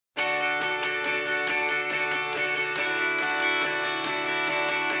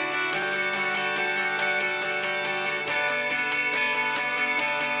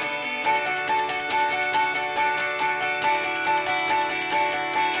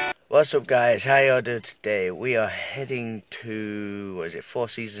What's up, guys? How y'all doing today? We are heading to, what is it, Four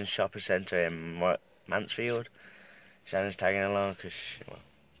Seasons Shopping Centre in Mansfield. Shannon's tagging along because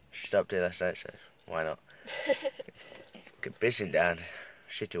she stopped here last night, so why not? Get pissing down.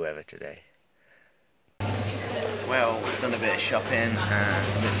 Shitty weather today. Well, we've done a bit of shopping and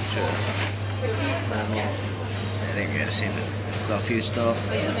a bit of I think we're seen it. Got a few stuff.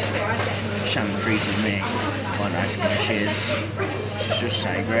 Shannon treated me. What a nice girl she is. She's just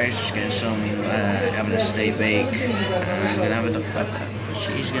saying great. She's getting some, having a steak bake. And we're gonna have a Dr. Pepper.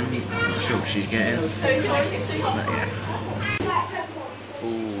 She's gonna be, I'm not sure what she's getting. But yeah.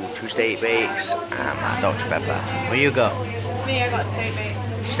 Ooh, 2 steak bakes and that Dr. Pepper. What you got? Me, I got steak bake.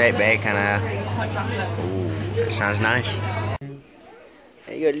 Steak bake and a Hot chocolate. ooh, that sounds nice.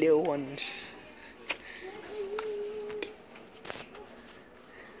 There you got little ones.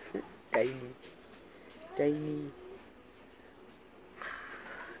 Tiny.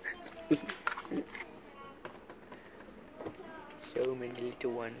 So many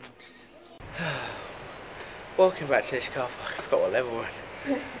little ones. Walking back to this car park, I forgot what level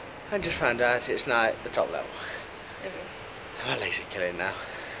we're on. I just found out it's not the top level. My legs are killing now.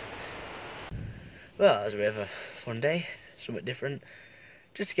 Well, it was a bit of a fun day, something different.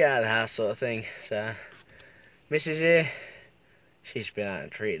 Just to get out of the house sort of thing. So, Mrs. here, she's been out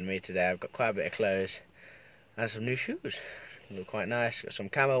and treating me today. I've got quite a bit of clothes and some new shoes. They look quite nice. Got some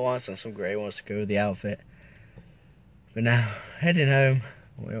camo ones and some grey ones to go with the outfit. But now, heading home.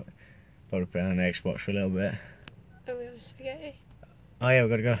 We'll probably play on the Xbox for a little bit. Oh, we have spaghetti. Oh yeah, we've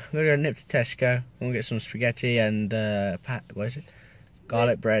got to go. We're going to nip to Tesco. We'll get some spaghetti and, what is it?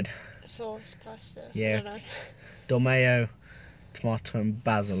 Garlic bread. Sauce, pasta. Yeah. I don't know. Dolmayo, tomato and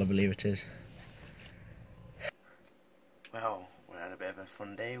basil, I believe it is. Well, we had a bit of a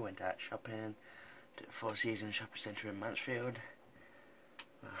fun day. Went out shopping to the Four Seasons Shopping Centre in Mansfield.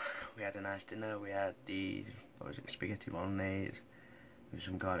 We had a nice dinner. We had the, what was it, spaghetti bolognese with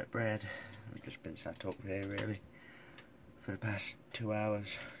some garlic bread. We've just been sat up here really for the past 2 hours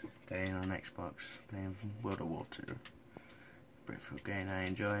playing on Xbox, playing World of War 2. Britful game, I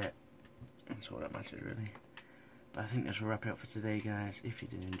enjoy it. That's all that matters really. But I think this will wrap it up for today, guys. If you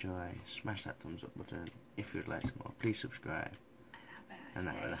did enjoy, smash that thumbs up button. If you would like some more, please subscribe. And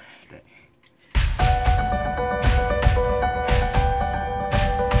have a nice day.